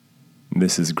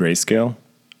This is Grayscale.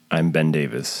 I'm Ben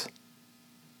Davis.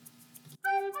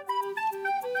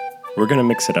 We're going to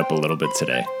mix it up a little bit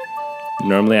today.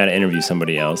 Normally I'd interview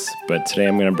somebody else, but today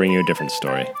I'm going to bring you a different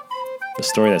story. The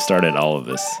story that started all of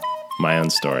this. My own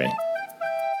story.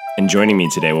 And joining me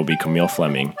today will be Camille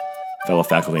Fleming, fellow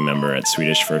faculty member at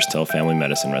Swedish First Hill Family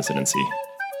Medicine Residency.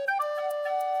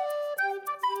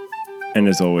 And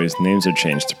as always, names are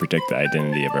changed to protect the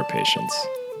identity of our patients.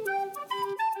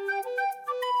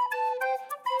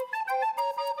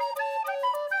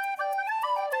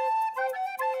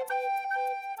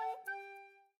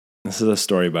 This is a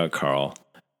story about Carl.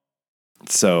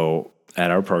 So at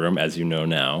our program, as you know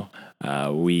now,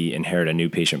 we inherit a new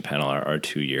patient panel our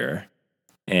 2 year.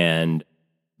 And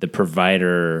the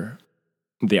provider,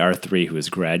 the R3 who is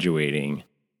graduating,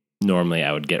 normally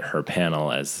I would get her panel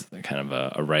as kind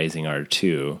of a rising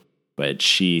R2, but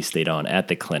she stayed on at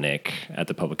the clinic, at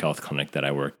the public health clinic that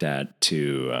I worked at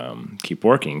to keep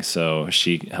working. So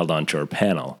she held on to her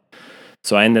panel.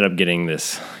 So I ended up getting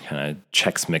this kind of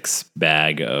Chex Mix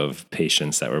bag of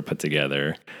patients that were put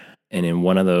together. And in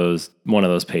one of those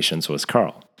patients was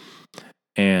Carl.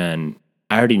 And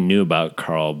I already knew about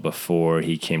Carl before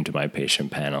he came to my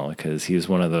patient panel because he was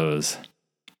one of those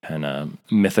kind of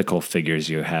mythical figures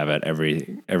you have at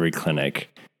every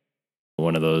clinic.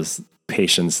 One of those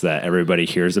patients that everybody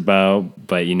hears about,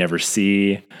 but you never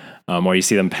see, or you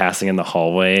see them passing in the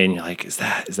hallway and you're like, is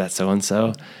that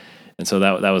so-and-so? And so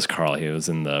that was Carl. He was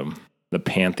in the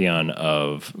pantheon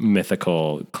of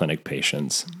mythical clinic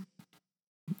patients.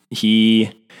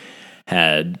 He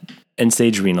had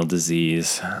end-stage renal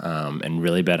disease and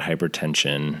really bad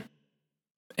hypertension,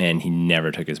 and he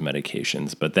never took his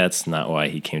medications. But that's not why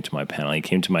he came to my panel. He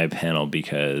came to my panel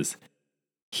because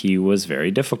he was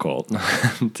very difficult,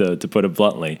 to put it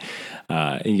bluntly.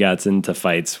 He got into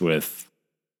fights with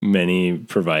many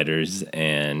providers,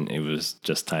 and it was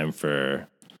just time for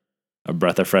a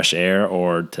breath of fresh air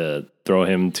or to throw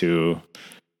him to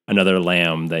another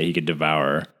lamb that he could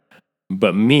devour.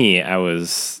 But me, I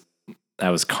was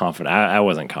confident. I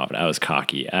wasn't confident. I was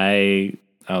cocky. I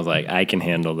was like, I can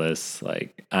handle this.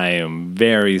 Like, I am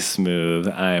very smooth.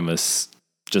 I am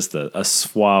just a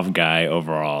suave guy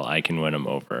overall. I can win him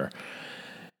over.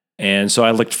 And so I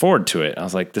looked forward to it. I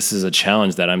was like, this is a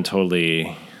challenge that I'm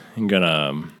totally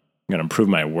gonna prove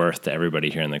my worth to everybody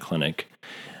here in the clinic.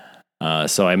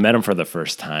 So I met him for the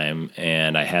first time,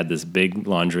 and I had this big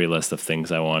laundry list of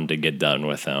things I wanted to get done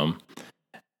with him,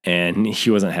 and he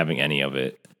wasn't having any of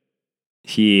it.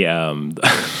 He,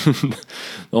 the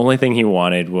only thing he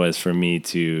wanted was for me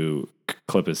to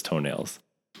clip his toenails,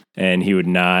 and he would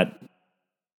not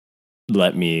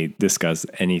let me discuss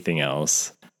anything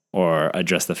else or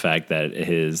address the fact that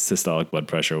his systolic blood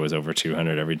pressure was over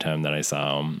 200 every time that I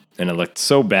saw him. And it looked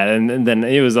so bad. And then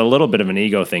it was a little bit of an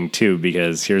ego thing too,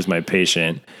 because here's my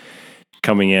patient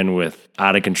coming in with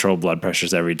out of control blood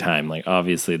pressures every time. Like,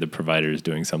 obviously the provider is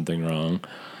doing something wrong.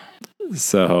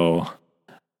 So,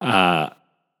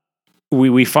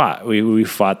 we fought. We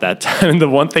fought that time. The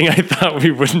one thing I thought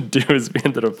we wouldn't do is we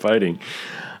ended up fighting.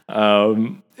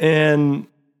 And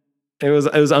it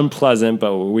was unpleasant,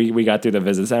 but we got through the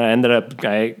visits, and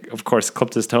I of course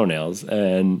clipped his toenails,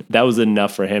 and that was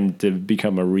enough for him to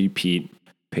become a repeat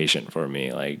patient for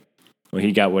me. Like, well,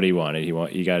 he got what he wanted.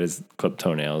 He got his clipped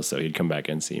toenails, so he'd come back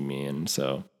and see me, and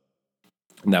so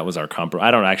that was our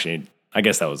compromise. I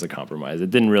guess that was a compromise.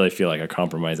 It didn't really feel like a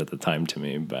compromise at the time to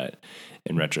me, but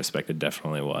in retrospect, it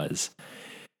definitely was.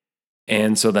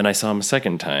 And so then I saw him a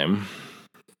second time,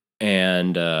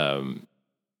 and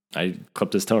I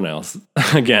clipped his toenails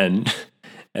again,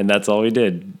 and that's all we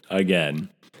did again.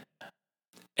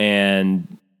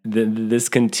 And this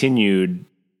continued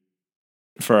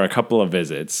for a couple of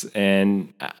visits,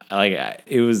 and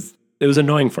it was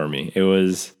annoying for me. It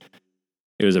was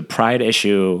a pride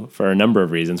issue for a number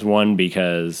of reasons. One,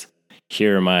 because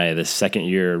here am I, the second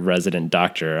year resident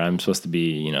doctor. I'm supposed to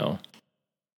be,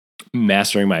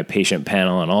 mastering my patient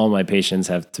panel, and all my patients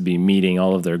have to be meeting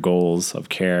all of their goals of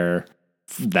care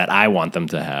that I want them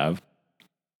to have.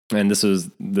 And this was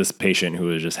this patient who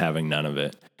was just having none of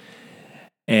it.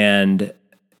 And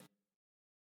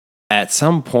at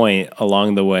some point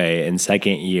along the way in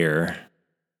second year,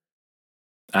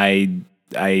 I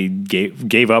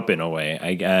gave up in a way.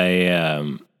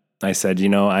 I said,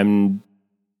 I'm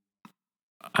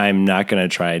not going to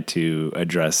try to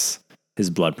address his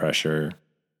blood pressure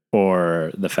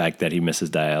or the fact that he misses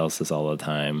dialysis all the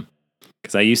time.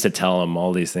 Because I used to tell him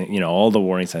all these things, all the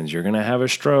warning signs. You're going to have a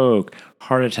stroke,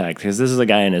 heart attack. Because this is a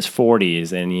guy in his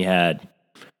 40s, and he had,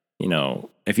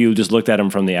 if you just looked at him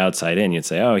from the outside in, you'd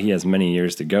say, oh, he has many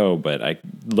years to go. But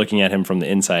looking at him from the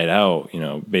inside out,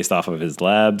 based off of his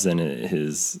labs and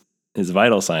his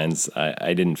vital signs,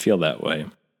 I didn't feel that way.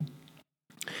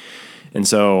 And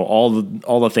so all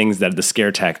the things the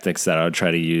scare tactics that I would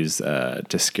try to use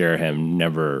to scare him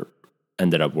never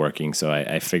ended up working. So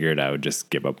I figured I would just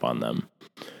give up on them.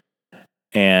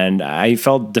 And I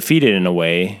felt defeated in a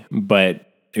way, but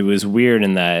it was weird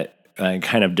in that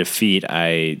kind of defeat.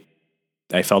 I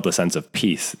felt a sense of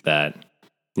peace that,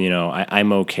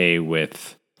 I'm okay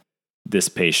with this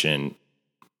patient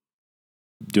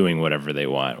doing whatever they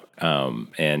want,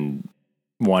 and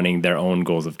wanting their own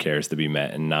goals of care to be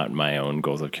met and not my own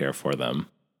goals of care for them.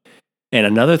 And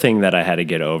another thing that I had to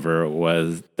get over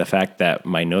was the fact that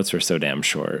my notes were so damn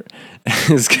short.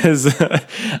 It's because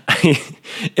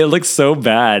it looked so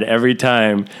bad every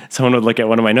time someone would look at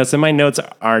one of my notes. And my notes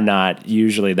are not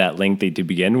usually that lengthy to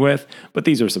begin with, but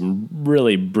these are some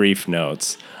really brief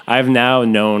notes. I've now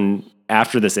known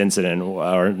after this incident,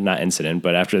 or not incident,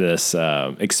 but after this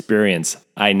experience,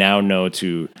 I now know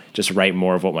to just write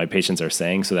more of what my patients are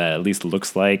saying so that it at least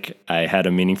looks like I had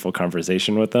a meaningful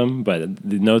conversation with them. But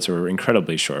the notes were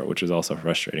incredibly short, which was also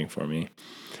frustrating for me.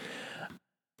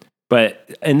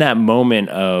 But in that moment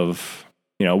of,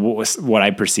 what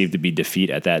I perceived to be defeat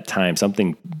at that time,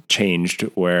 something changed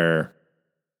where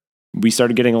we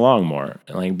started getting along more.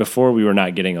 Like before, we were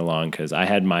not getting along because I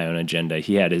had my own agenda,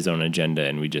 he had his own agenda,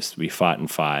 and we fought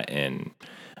and fought. And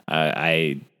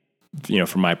I,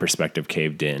 from my perspective,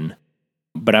 caved in.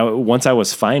 But once I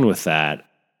was fine with that,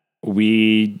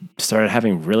 we started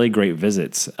having really great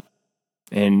visits,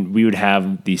 and we would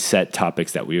have these set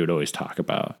topics that we would always talk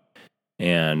about.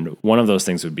 And one of those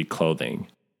things would be clothing.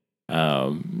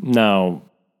 Now,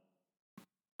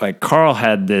 like Carl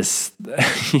had this,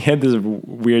 he had this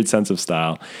weird sense of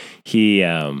style. He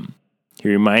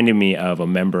reminded me of a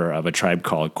member of A Tribe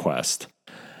Called Quest.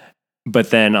 But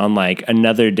then on like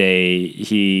another day,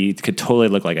 he could totally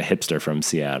look like a hipster from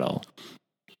Seattle.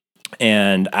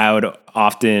 And I would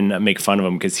often make fun of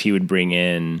him because he would bring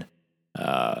in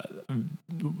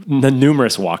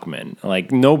numerous Walkman.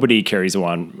 Like nobody carries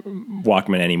one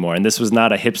Walkman anymore. And this was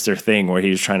not a hipster thing where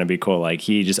he was trying to be cool. Like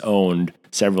he just owned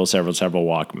several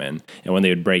Walkman. And when they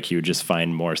would break, he would just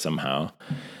find more somehow.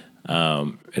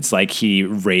 It's like he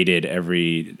raided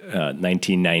every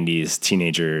 1990s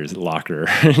teenager's locker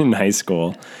in high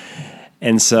school.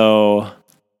 And so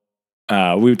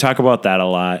we would talk about that a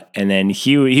lot. And then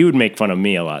he would make fun of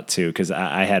me a lot too, because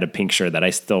I had a pink shirt that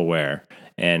I still wear.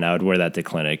 And I would wear that to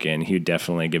clinic, and he would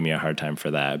definitely give me a hard time for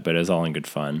that, but it was all in good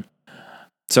fun.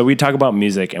 So we talk about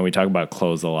music and we talk about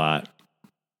clothes a lot.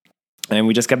 And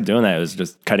we just kept doing that. It was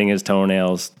just cutting his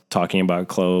toenails, talking about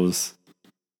clothes,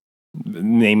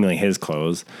 namely his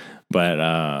clothes, but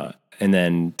and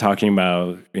then talking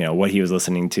about, what he was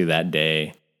listening to that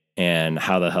day and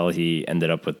how the hell he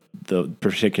ended up with the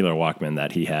particular Walkman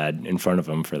that he had in front of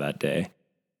him for that day.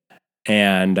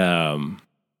 And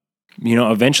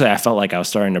eventually I felt like I was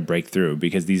starting to break through,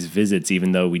 because these visits,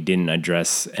 even though we didn't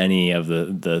address any of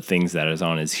the things that is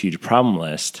on his huge problem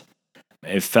list,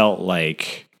 it felt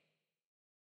like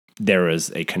there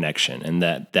was a connection, and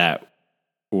that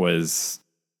was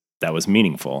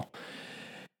meaningful.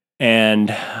 And,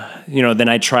 then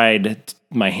I tried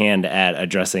my hand at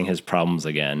addressing his problems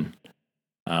again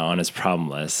on his problem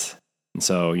list. And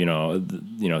so,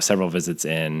 several visits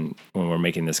in, when we're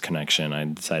making this connection, I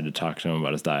decided to talk to him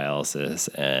about his dialysis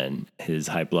and his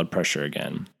high blood pressure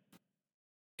again.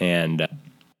 And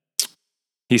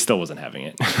he still wasn't having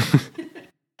it.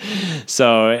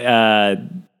 So,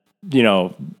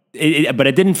 but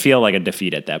it didn't feel like a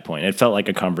defeat at that point. It felt like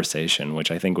a conversation, which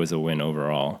I think was a win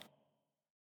overall.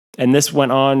 And this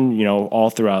went on, all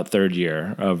throughout third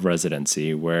year of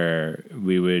residency, where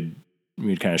we'd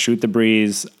kind of shoot the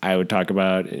breeze. I would talk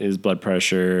about his blood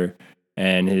pressure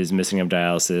and his missing of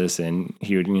dialysis, and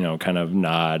he would, kind of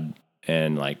nod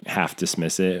and like half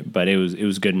dismiss it. But it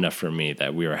was good enough for me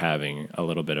that we were having a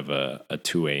little bit of a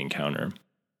two-way encounter.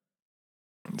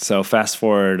 So fast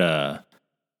forward to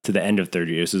the end of third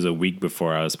year. This was a week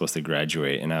before I was supposed to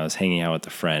graduate, and I was hanging out with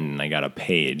a friend, and I got a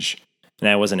page. And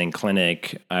I wasn't in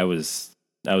clinic. I was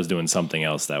doing something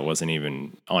else that wasn't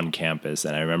even on campus.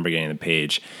 And I remember getting the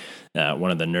page.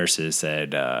 One of the nurses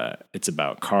said, "It's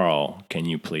about Carl. Can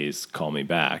you please call me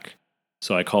back?"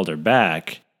 So I called her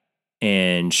back,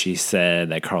 and she said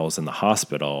that Carl was in the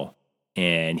hospital,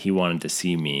 and he wanted to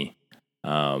see me,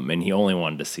 and he only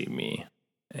wanted to see me,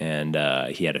 and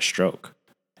he had a stroke.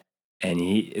 And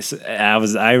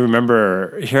I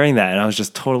remember hearing that, and I was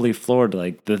just totally floored.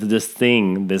 Like this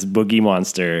boogie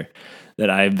monster that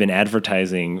I've been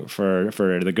advertising for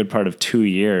the good part of 2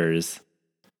 years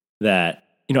that,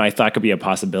 I thought could be a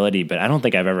possibility, but I don't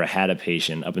think I've ever had a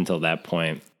patient up until that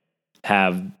point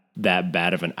have that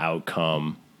bad of an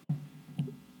outcome,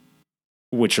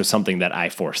 which was something that I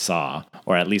foresaw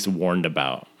or at least warned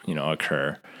about,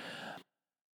 occur.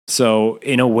 So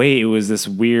in a way, it was this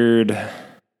weird,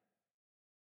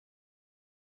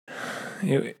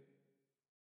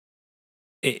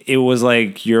 it was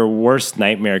like your worst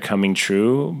nightmare coming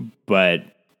true, but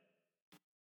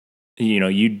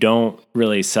you don't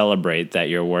really celebrate that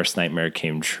your worst nightmare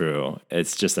came true.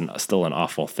 It's just still an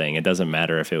awful thing. It doesn't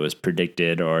matter if it was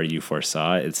predicted or you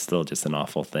foresaw it. It's still just an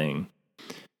awful thing.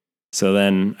 So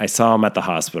then I saw him at the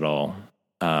hospital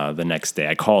the next day.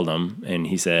 I called him, and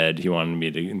he said he wanted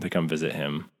me to come visit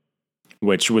him,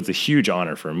 which was a huge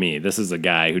honor for me. This is a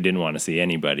guy who didn't want to see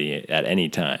anybody at any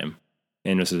time.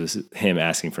 And this was him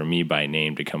asking for me by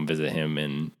name to come visit him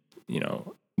in,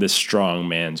 this strong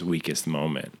man's weakest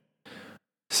moment.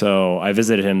 So I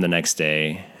visited him the next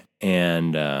day,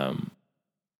 and,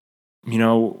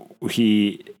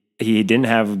 he didn't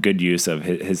have good use of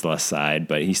his left side,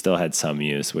 but he still had some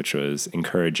use, which was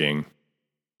encouraging.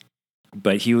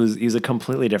 But he was a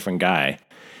completely different guy.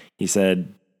 He was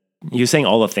saying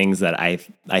all the things that I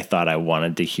thought I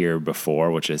wanted to hear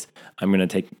before, which is, I'm going to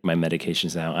take my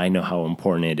medications now. I know how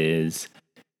important it is.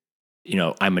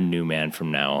 I'm a new man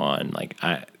from now on. Like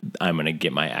I'm going to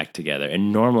get my act together.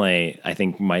 And normally I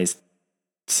think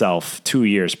myself 2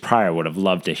 years prior would have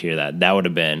loved to hear that. That would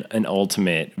have been an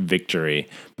ultimate victory.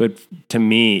 But to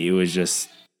me,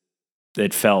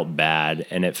 it felt bad,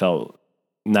 and it felt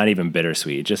not even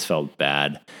bittersweet. It just felt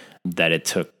bad that it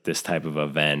took this type of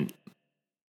event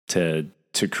to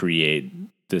create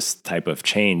this type of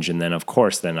change. And then, of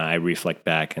course, then I reflect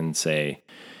back and say,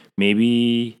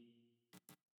 maybe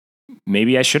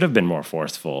I should have been more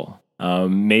forceful.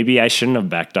 Maybe I shouldn't have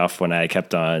backed off when I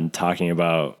kept on talking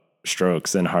about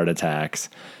strokes and heart attacks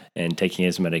and taking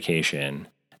his medication.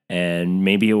 And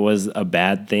maybe it was a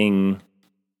bad thing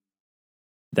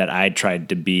that I tried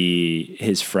to be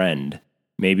his friend.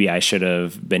 Maybe I should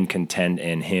have been content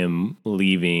in him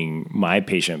leaving my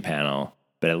patient panel,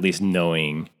 but at least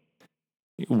knowing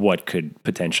what could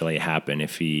potentially happen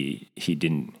if he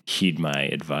didn't heed my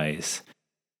advice.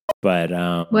 But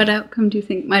what outcome do you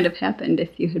think might have happened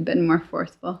if you had been more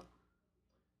forceful?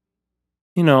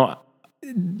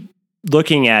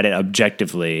 Looking at it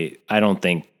objectively, I don't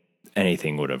think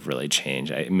anything would have really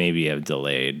changed. I maybe have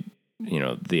delayed,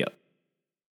 the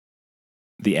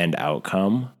end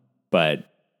outcome, but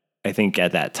I think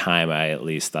at that time I at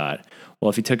least thought, well,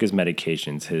 if he took his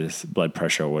medications, his blood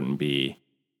pressure wouldn't be,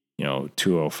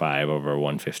 205 over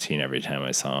 115 every time I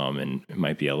saw him, and it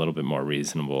might be a little bit more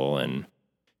reasonable. And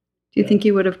do you think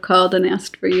he would have called and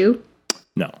asked for you?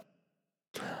 No.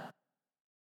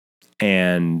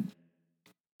 And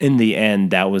in the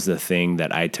end, that was the thing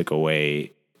that I took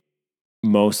away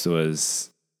most,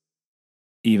 was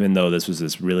even though this was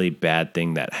this really bad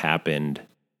thing that happened,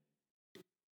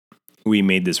 we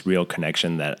made this real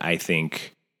connection that I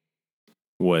think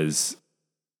was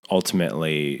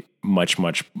ultimately much,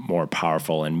 much more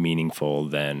powerful and meaningful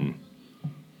than,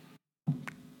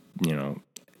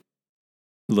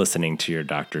 listening to your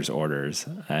doctor's orders.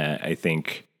 I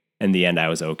think in the end, I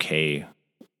was okay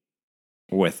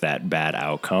with that bad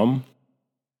outcome.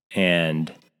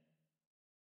 And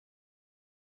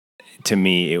to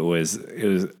me, it was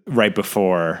right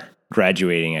before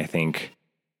graduating, I think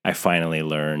I finally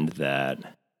learned that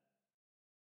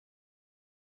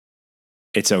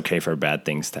it's okay for bad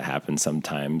things to happen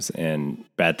sometimes, and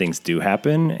bad things do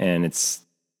happen, and it's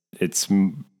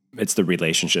the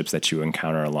relationships that you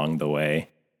encounter along the way,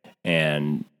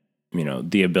 and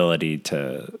the ability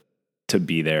to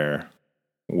be there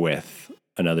with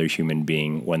another human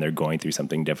being when they're going through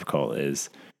something difficult is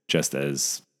just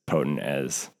as potent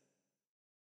as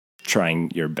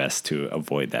trying your best to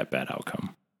avoid that bad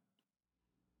outcome.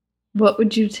 What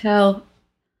would you tell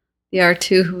the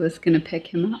R2 who was going to pick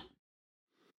him up?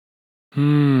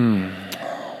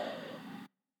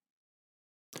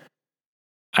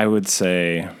 I would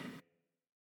say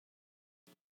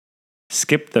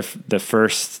skip the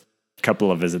first couple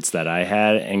of visits that I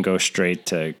had and go straight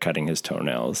to cutting his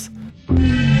toenails.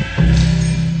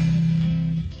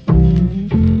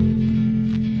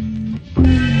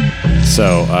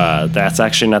 So that's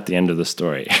actually not the end of the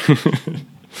story.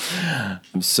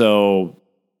 So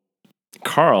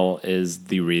Carl is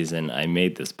the reason I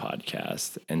made this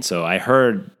podcast. And so I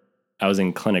was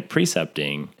in clinic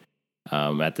precepting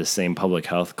at the same public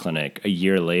health clinic a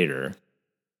year later.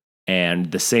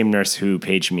 And the same nurse who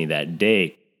paged me that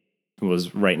day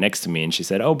was right next to me, and she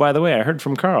said, "Oh, by the way, I heard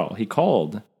from Carl. He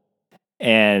called."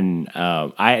 And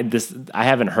I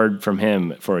haven't heard from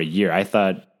him for a year. I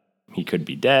thought he could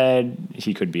be dead.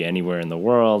 He could be anywhere in the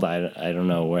world. I don't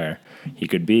know where he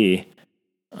could be.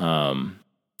 And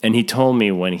he told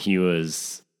me when we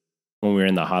were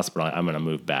in the hospital, I'm going to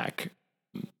move back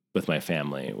with my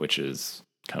family, which is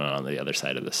kind of on the other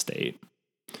side of the state.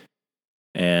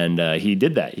 And he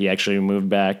did that. He actually moved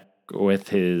back with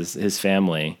his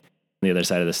family on the other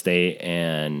side of the state,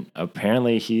 and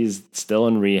apparently he's still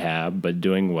in rehab, but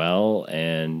doing well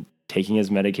and taking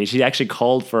his medication. He actually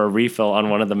called for a refill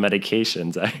on one of the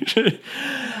medications, actually.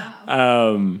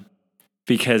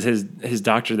 Because his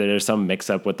doctor, there's some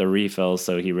mix-up with the refill,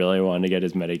 so he really wanted to get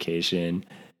his medication,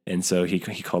 and so he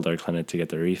called our clinic to get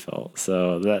the refill.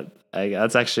 So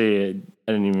that's actually,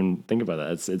 I didn't even think about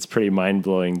that. It's pretty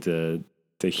mind-blowing to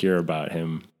hear about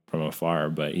him from afar,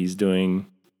 but he's doing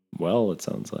well, it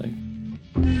sounds like.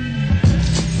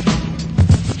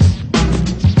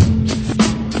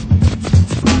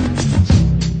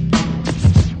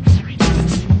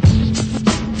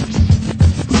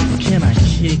 Can I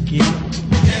kick it?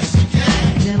 Yes, you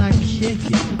can. Can I kick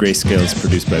it? Grayscale is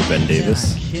produced by Ben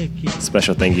Davis.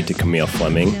 Special thank you to Camille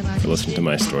Fleming for listening to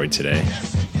my story today.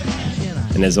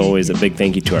 And as always, a big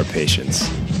thank you to our patients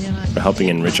for helping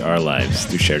enrich our lives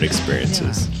through shared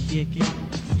experiences.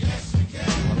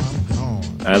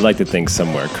 I'd like to think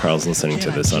somewhere Carl's listening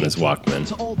to this on his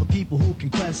Walkman.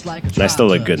 And I still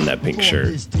look good in that pink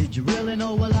shirt. Did you really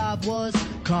know what I was?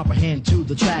 Comprehend to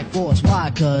the track force.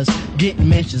 Why? Cause getting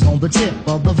mentions on the tip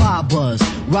of the vibe buzz.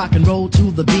 Rock and roll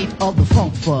to the beat of the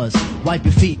funk fuzz. Wipe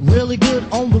your feet really good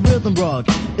on the rhythm rug.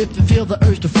 If you feel the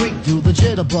urge to freak, do the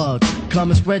jitterbug. Come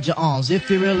and spread your arms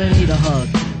if you really need a hug.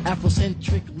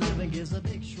 Afrocentric living is a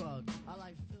big shrug.